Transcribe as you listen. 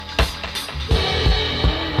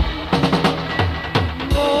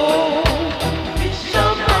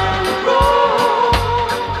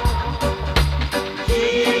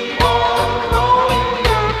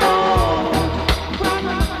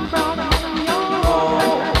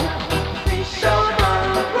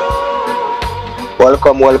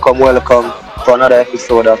Welcome to another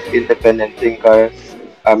episode of Independent Thinkers.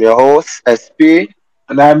 I'm your host, SP.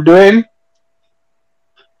 And I'm doing.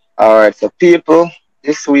 Alright, so people,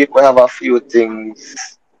 this week we have a few things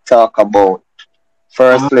to talk about. uh,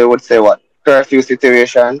 Firstly, I would say what? Curfew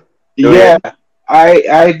situation. yeah, Doing?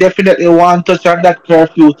 I definitely want to touch on that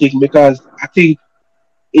curfew thing because I think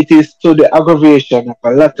it is to the aggravation of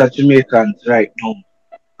a lot of Jamaicans right now.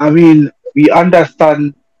 I mean, we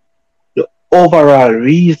understand the overall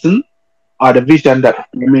reason or the vision that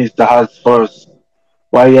the Prime Minister has for us,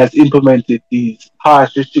 why he has implemented these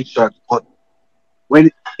harsh restrictions. But when,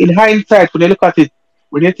 in hindsight, when you look at it,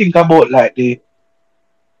 when you think about like the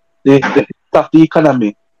of the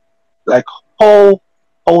economy, like how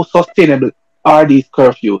how sustainable are these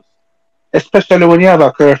curfews? Especially when you have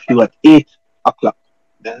a curfew at 8 o'clock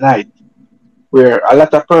in the night, where a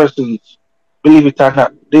lot of persons, believe it or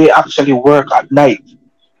not, they actually work at night.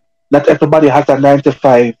 Not everybody has a 9 to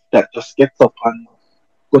 5 that just gets up and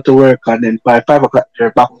go to work and then by 5 o'clock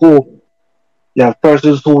they're back home. You have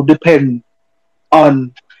persons who depend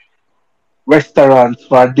on restaurants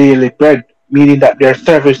for daily bread, meaning that their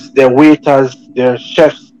service, their waiters, their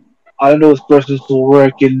chefs, all those persons who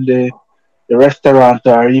work in the restaurant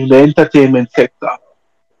or even the entertainment sector,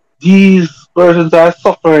 these persons are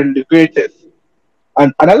suffering the greatest.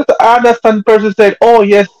 And another I understand person said, oh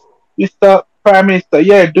yes, Mr. Prime Minister,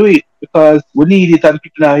 yeah, do it because we need it and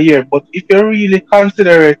people are here. But if you're really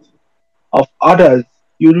considerate of others,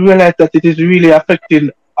 you realize that it is really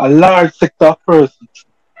affecting a large sector of persons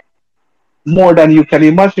more than you can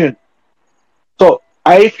imagine. So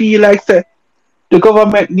I feel like say, the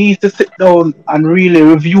government needs to sit down and really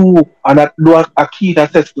review and do a keen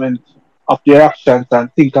assessment of their actions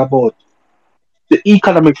and think about the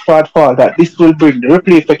economic shortfall that this will bring, the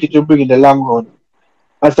ripple effect it will bring in the long run,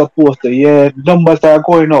 as opposed to, yeah, numbers are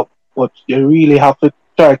going up, but you really have to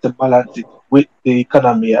try to balance it with the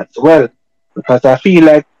economy as well. Because I feel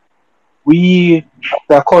like we,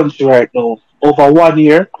 as a country right now, over 1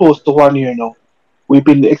 year, close to 1 year now, we've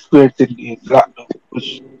been experiencing this lockdown,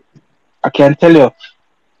 which I can tell you,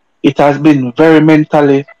 it has been very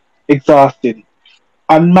mentally exhausting.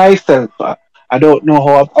 And myself, I don't know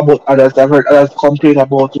how about others, I've heard others complain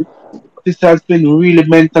about it. This has been really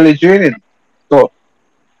mentally draining. So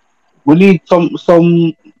we need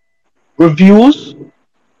some reviews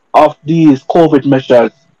of these COVID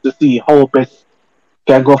measures to see how best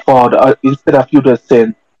can go forward instead of you just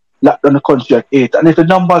saying lock down the country at 8. And if the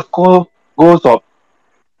numbers goes up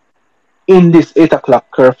in this 8 o'clock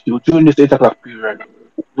curfew, during this 8 o'clock period,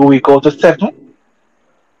 do we go to 7?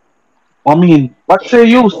 I mean, what say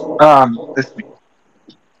you this week?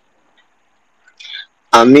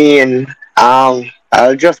 I mean,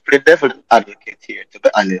 I'll just play devil advocate here, to be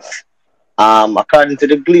honest. According to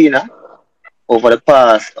the Gleaner, over the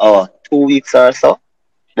past 2 weeks or so,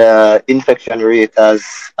 the infection rate has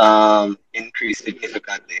increased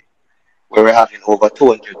significantly, where we're having over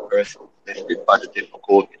 200 persons tested positive for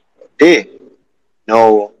COVID a day.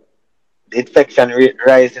 Now, the infection rate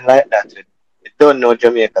rising like that, we don't know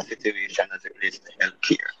Jamaica situation as it relates to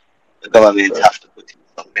healthcare. The government have to put in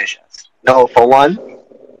some measures. Now, for one,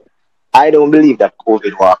 I don't believe that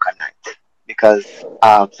COVID walk at night because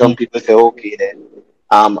some people say, okay, then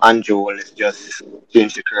Andrew, let's just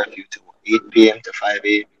change the curfew to 8 p.m. to 5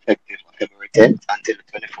 a.m. effective February 10th until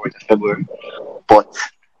the 24th of February. But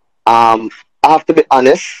I have to be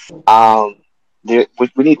honest. We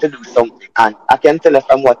need to do something, and I can tell you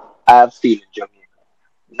from what I have seen in Jamaica.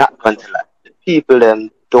 Not going to lie, the people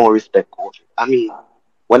them don't respect COVID. I mean,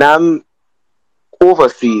 when I'm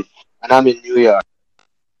overseas and I'm in New York,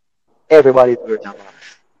 everybody's wearing a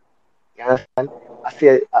mask. You understand?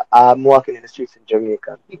 I'm walking in the streets in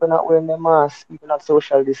Jamaica. People not wearing their masks. People not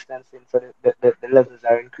social distancing. So the levels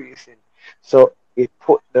are increasing. So it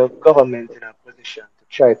put the government in a position to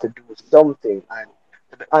try to do something. And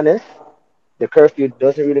to be honest, the curfew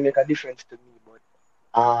doesn't really make a difference to me.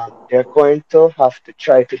 But they're going to have to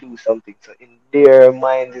try to do something. So in their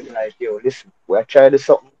mind is like, yo, listen, we're trying to do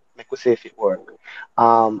something. Make we see if it work.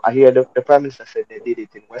 I hear the prime minister said they did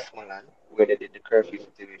it in Westmoreland where they did the curfew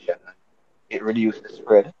situation and it reduced the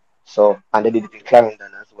spread. So and they did it in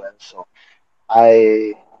Clarendon as well. So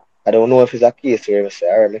I I don't know if it's a case here. I say,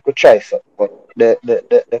 all right, we could try something, but the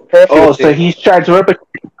curfew Oh, so thing, he's trying to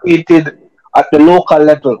replicate it at the local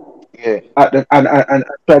level yeah, and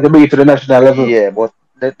try to bring it to the national level. yeah, but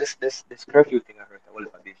this curfew thing I heard all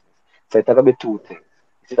of a business. So it's gonna be two things.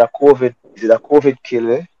 Is it a COVID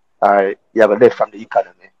killer or you have a death from the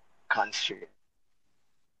economy constraint?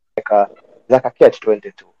 Like a it's like a catch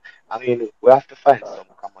 22. I mean, we have to find some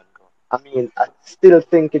common ground. I mean, I still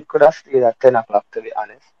think it could have stayed at 10 o'clock, to be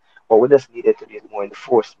honest. But we just needed to get more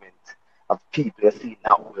enforcement of people you see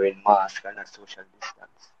not wearing masks and not social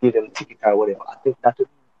distance. Give them ticket or whatever. I think that would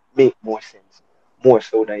make more sense. More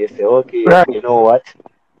so than you say, okay, Right. you know what?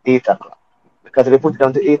 8 o'clock. Because if they put it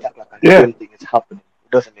down to 8 o'clock and the Yeah. same thing is happening,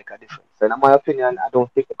 it doesn't make a difference. And in my opinion, I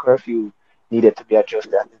don't think the curfew needed to be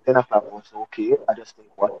adjusted. I think 10 o'clock was okay. I just think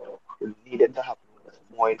what needed to happen was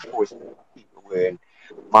more enforcement of people wearing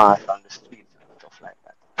masks on the streets and stuff like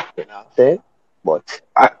that. You know what I'm saying? But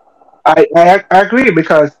I, I agree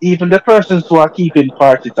because even the persons who are keeping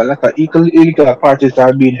parties, a lot of illegal parties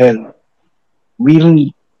are being held. We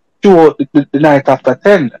even throughout the night after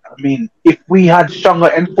 10. I mean, if we had stronger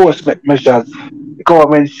enforcement measures, the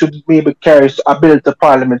government should maybe carry a bill to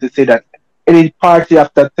parliament to say that any party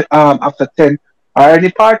after 10 or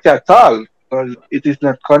any party at all, because it is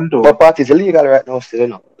not condoned. parties illegal right now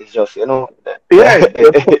still, It's just, Yeah,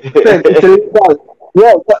 it's illegal.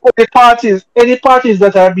 Yeah, so any parties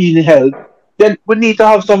that are being held, then we need to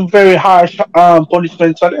have some very harsh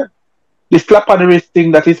punishments for them. The slap on the wrist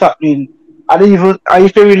thing that is happening, and even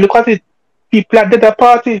if you really look at it, people at the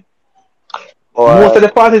party, most of or the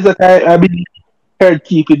parties that I been heard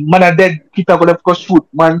keeping, man are dead, people are gonna go shoot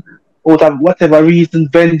man out of whatever reason,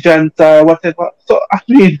 vengeance or whatever. So I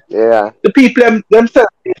mean, yeah. the people themselves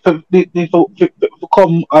need to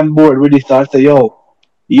come on board with this and say, yo,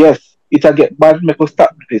 yes, it'll get bad, make us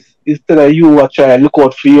stop this. Instead of you are trying to look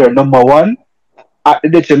out for your number one at the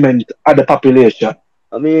detriment of the population.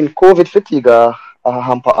 I mean, COVID fatigue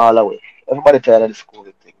hamper all the way. Everybody tired of this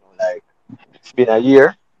COVID thing. Like, it's been a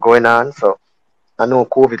year going on, so I know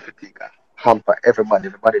COVID fatigue hamper everybody.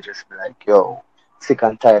 Everybody just be like, yo, sick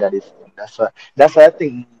and tired of this thing. That's why I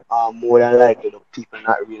think more than likely, people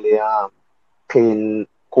not really paying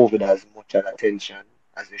COVID as much as attention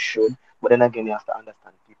as they should. But then again, you have to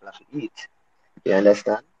understand people have to eat. You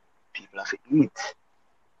understand? People have to eat.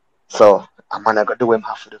 So I'm gonna go do him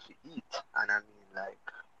have to eat. And I mean like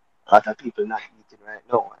a lot of people not eating right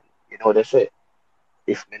now. And you know they say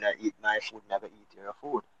if me not eat my food, never eat your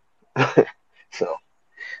food. So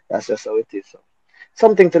that's just how it is. So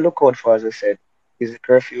something to look out for, as I said. Is the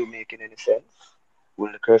curfew making any sense?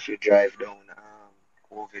 Will the curfew drive down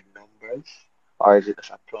COVID numbers? Or is it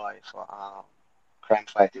just a ploy for crime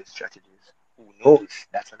fighting strategies? Who knows?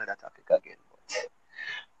 That's another topic again. But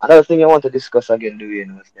another thing I want to discuss again,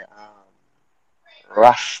 Dwayne, was the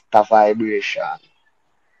Rasta vibration.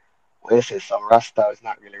 When you say some Rasta is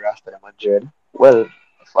not really Rasta, them a dread. Well,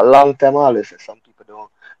 for a long time, I always say some people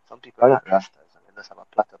are not Rastas and they just have a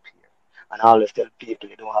plot up here. And I always tell people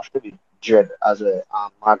you don't have to be dread as a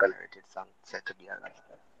Morgan Heritage song said to be a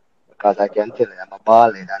Rasta. Because I can tell you, I'm a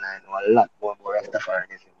ballad and I know a lot more about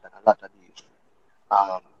Rastafarianism than a lot of these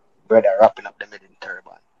um, brother wrapping up the mid in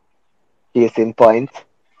turban. Case in point,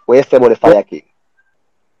 what you say about the Let, Fire King?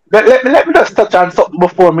 let me just touch on something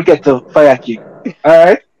before we get to Fire King.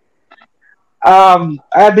 Alright?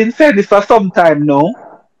 I've been saying this for some time now,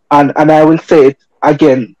 and I will say it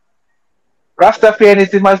again.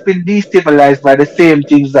 Rastafarianism has been destabilized by the same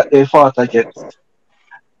things that they fought against.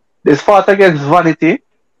 They fought against vanity,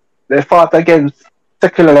 they fought against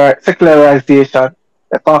secularization,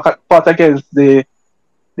 they fought against the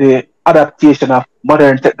adaptation of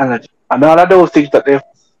modern technology. And all of those things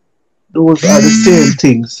those are the same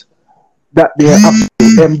things that they are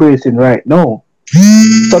actually embracing right now.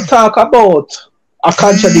 So talk about a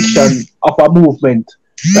contradiction of a movement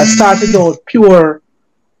that started out pure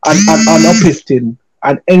and uplifting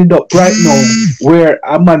and end up right now where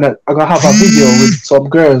I gonna have a video with some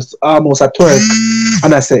girls almost at work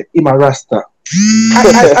and I say, I'm a Rasta.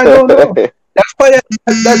 I don't know.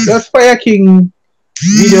 That's Fire King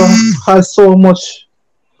video has so much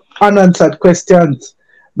unanswered questions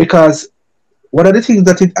because one of the things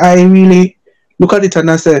that I really look at it and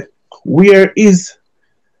I say, where is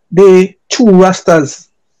the two Rastas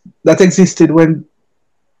that existed when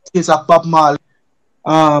it's a Bob Marley,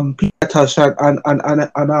 Peter Tosh, and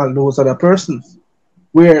all those other persons?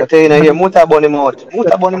 Where But you know, here, Muta Bonimot.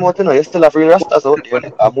 Muta Bonimot, you still have real Rastas out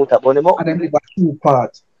there, Muta Bonimot. and then leave a two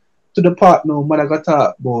part to the part now, man, I got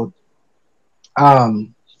talk about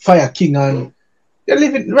Fire King and they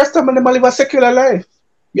live the rest of them live a secular life.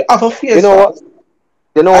 You have a You face know what? facts.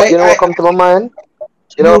 You know I what come to my mind?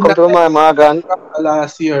 You know what room come that to my mind, Morgan?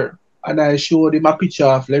 last year and I showed him a picture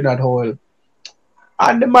of Leonard Howell.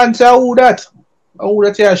 And the man said, who that? Who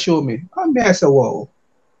that you show me? And me I said, wow.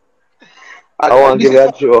 I And want to this give is you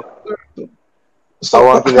a joke. I so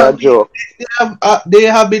want to give you a joke. they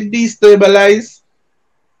have been destabilized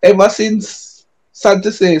ever since sad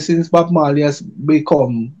to say since Bob Marley has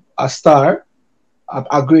become a star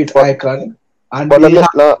a great But icon, and but they let me have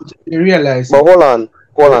no, to realize but it. hold on.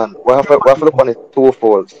 We have to look on it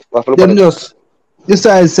twofolds. We have to look on Them it. just this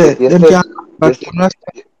I You, said you them said can't you, but them not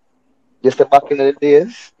you, you said back in the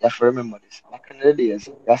days. You have to remember this. Back in the days,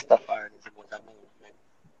 Rastafarianism was a movement,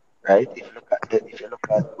 right? If you look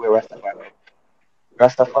at where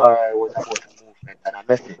Rastafari was about a movement and a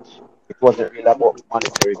message. It wasn't really about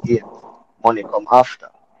monetary gains. Money come after,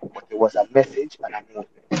 but it was a message and a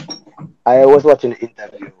movement. I was watching an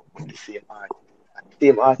interview with the same artist, and the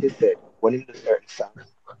same artist said when he do certain song,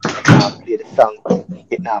 him now play the song,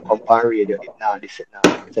 it now come on radio, it now this, it now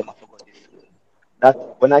that. He said, I forgot this school. That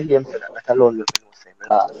when I hear him say that, that alone make me know say him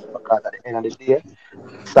last. Because at the end of the day,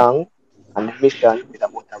 the song and the mission is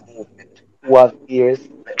about a movement. Who have ears,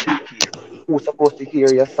 let them hear. Who's supposed to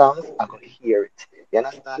hear your songs are gonna hear it. You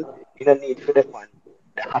understand? You don't need for the fun,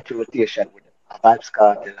 the hot rotation with a Vibes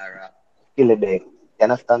Cartel or a Skillibeng. You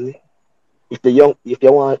understand me? If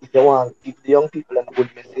you want give the young people a good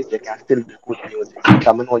message, they can still do good music. Because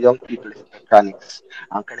I know young people listen to Chronix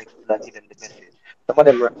and Chronix still give them the message.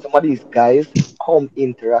 Some of these guys come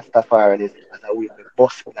into Rastafarianism as a way to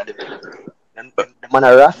bust in the music. Them man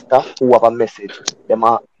a Rasta who have a message. Them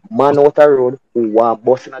a man out a road who want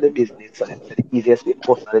bust in the business. So them say the easiest way to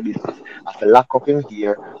bust in the business. I feel lock up him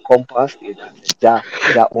here, come past stage and say,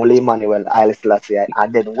 Ja only Emmanuel Haile Selassie.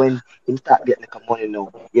 And then when him start getting the money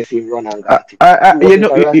now, you see him run and go and thing. He you wasn't know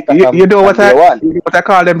a Rasta from day one. you know what I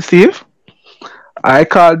call them, Steve? I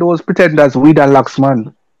call those pretenders weed and locks,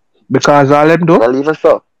 man. Because Well, even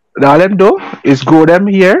so, all them do is grow them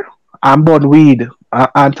here and burn weed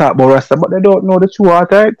and talk about Rasta, but they don't know the true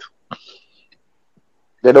heart, right?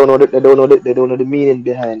 they don't know the meaning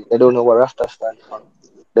behind it. They don't know what Rasta stand for.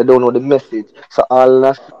 They don't know the message. So all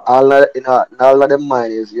of them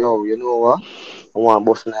mind is, yo, you know what? I want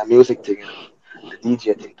to bust in a music thing, you know. The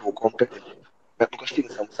DJ thing too competitive. Let me go sing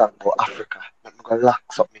some song about Africa. Let me go lock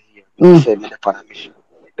something here. Me Mm. say me dep on a mission.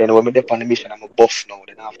 Then when me dep on a mission, I'm a boss now.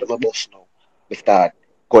 Then after my boss now, me start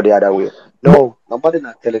go the other way. But No, nobody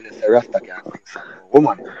not telling us a Rasta can sing song about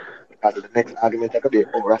woman. Because the next argument I could be,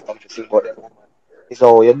 oh, Rasta should sing about them woman. It's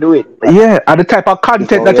how you do it, brother. yeah, and the type of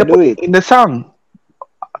It's content how that you you do put it. in the song.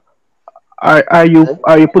 Eh? Are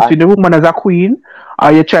you And putting the woman as a queen?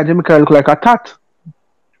 Are you trying to make her look like a tat?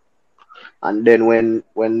 And then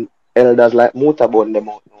when elders like Muta burn them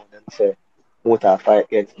out now, them say Muta fight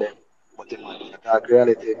against them. But man, if you talk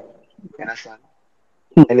reality, you understand?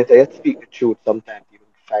 And if you speak the truth, sometimes people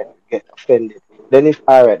fight get offended. Then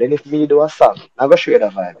if me do a song, I'm gonna show you the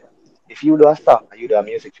vibe. Yeah. If you do a song and you do a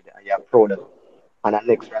music video and you're proud of it, and the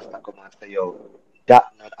next Rasta come and say, yo, that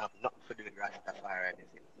not have nothing to do with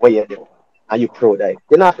Rastafarianism. Where you dip on? And you proud of it,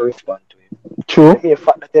 you don't have to respond to it. And the True. mere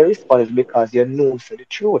fact that you respond is because you know so the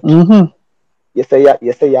truth. Mm-hmm. You say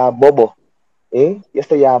you're Bobo. Eh? You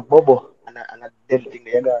say you're Bobo and a them thing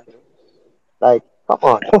that you're going to do. Like, come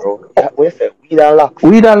on, bro. Yeah, we say weed and locks.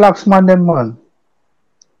 We don't lax man them, man.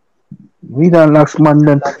 We don't lax man Weed and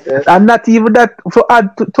them. locks, yes. And not even that to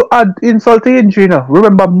add insult to injury, you know.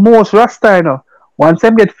 Remember most Rasta, you know, once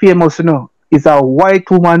them get famous, you know, it's a white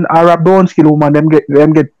woman or a brown skin woman them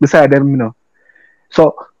get beside them, you know.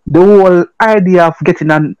 So the whole idea of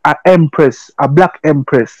getting an empress, a black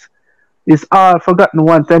empress, is all forgotten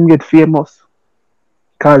once them get famous.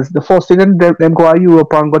 Cause the first thing them go to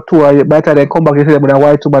Europe and go tour, by the time they come back, you see them with a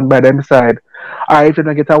white woman by them side. Or if you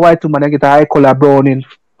don't get a white woman, they get a high color brown in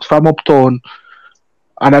from uptown,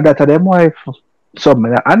 and that to them wife. So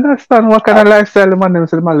I understand what kind I, of lifestyle the man them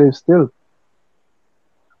say them a live still.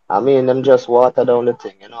 I mean, them just water down the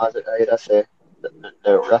thing. You know, as I say,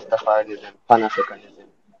 the Rastafarianism, Pan Africanism.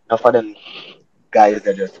 Enough of them guys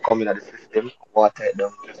that just come in at the system, water it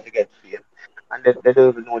down just to get fame. And they don't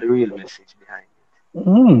even know the real message behind it.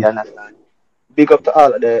 Mm. You understand? Big up to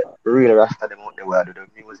all of the real Rasta them out there who do the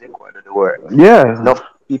music, who do the works. Yeah, Enough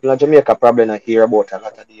people in Jamaica probably not hear about a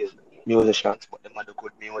lot of these musicians, but them do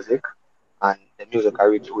good music and the music I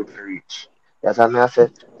reach with for reach. That's why I say,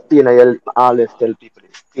 stay in your, I always tell people,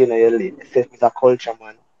 stay in your lane. They say it's a culture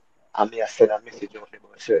man, and me I send a message out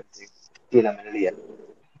about certain things. Stay in my lane.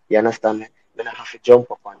 You understand me? Me not have to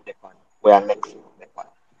jump up on the pan where I next man the pan.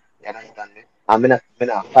 You understand me? And me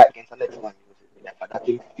not fight against the next man music. Me that that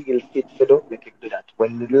thing feel fit for do, make him do that.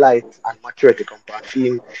 When the light and maturity come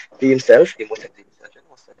to himself, he must say to himself, you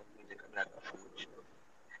know, say the music I'm not gonna foolish.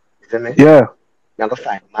 You see me? yeah, I'm gonna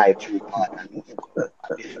find my true part and music.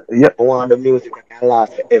 And this yeah. I want the music that can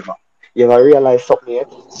last forever. You ever realize something yet?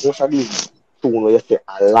 Most of these tune where you say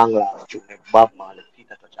a long last tune, like Bob Marley,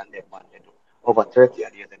 Peter Touch and them man they do. Over 30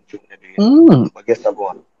 years them tune they do, you know. Mm. But guess what go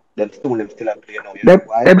on? them tune them still a play now. You know Them,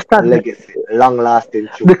 why? them A stand legacy, long lasting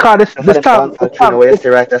tune. because Not for them dancehall tune where you see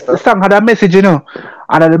right there, the so. song had a message, you know,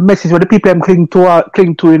 and the message what the people them cling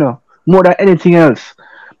to, you know, more than anything else.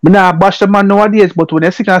 But now bash the man nowadays, but when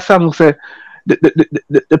they sing a song, say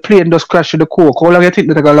the plane just crash in the coke. How long you think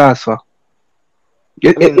that gonna last for?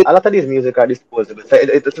 I It, mean, it, a lot of these music are disposable. So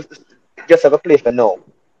it just have a play for now.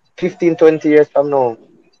 15, 20 years from now,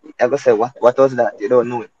 I go say, what was that? You don't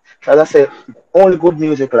know it. So as I say, only good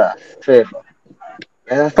music lasts forever.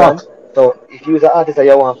 You understand? Facts. So if you're an artist that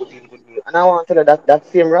you want to put in good music, and I want to tell you that that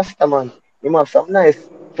same Rasta man, you have some nice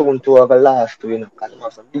tune to have a last to, you know, because you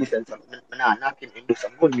have some decent, some, I'm not knocking him do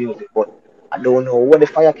some good music, but I don't know what the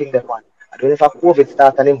Fire King they on. I don't know if a COVID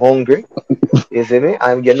start and him hungry, you see me?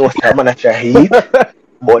 And you know, say man I try eat,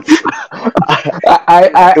 but I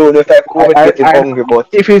I, don't know if that COVID get him I, hungry, but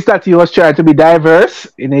if it's that he was trying to be diverse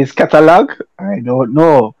in his catalog, I don't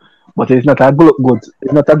know, but it's not a good.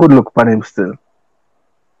 It's not a good look for him still.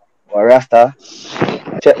 Rasta,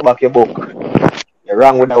 check back your book. You're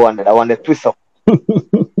wrong with that one they twist up.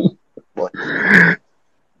 But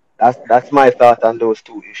that's my thought on those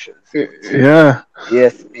two issues. But Yeah,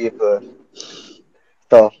 yes, people.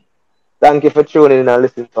 So thank you for tuning in and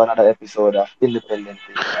listening to another episode of Independent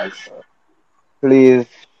Thinkers. Please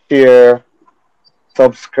share,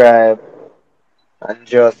 subscribe, and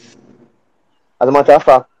just as a matter of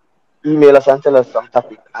fact, email us and tell us some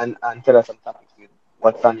topic and tell us some topics with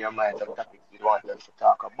what's on your mind, some topics you want us to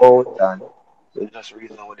talk about, and we'll just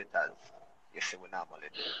reason with it as you see we normally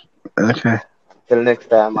do. okay. So until next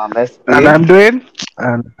time, I'm And SB. I'm doing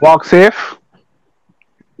and walk safe.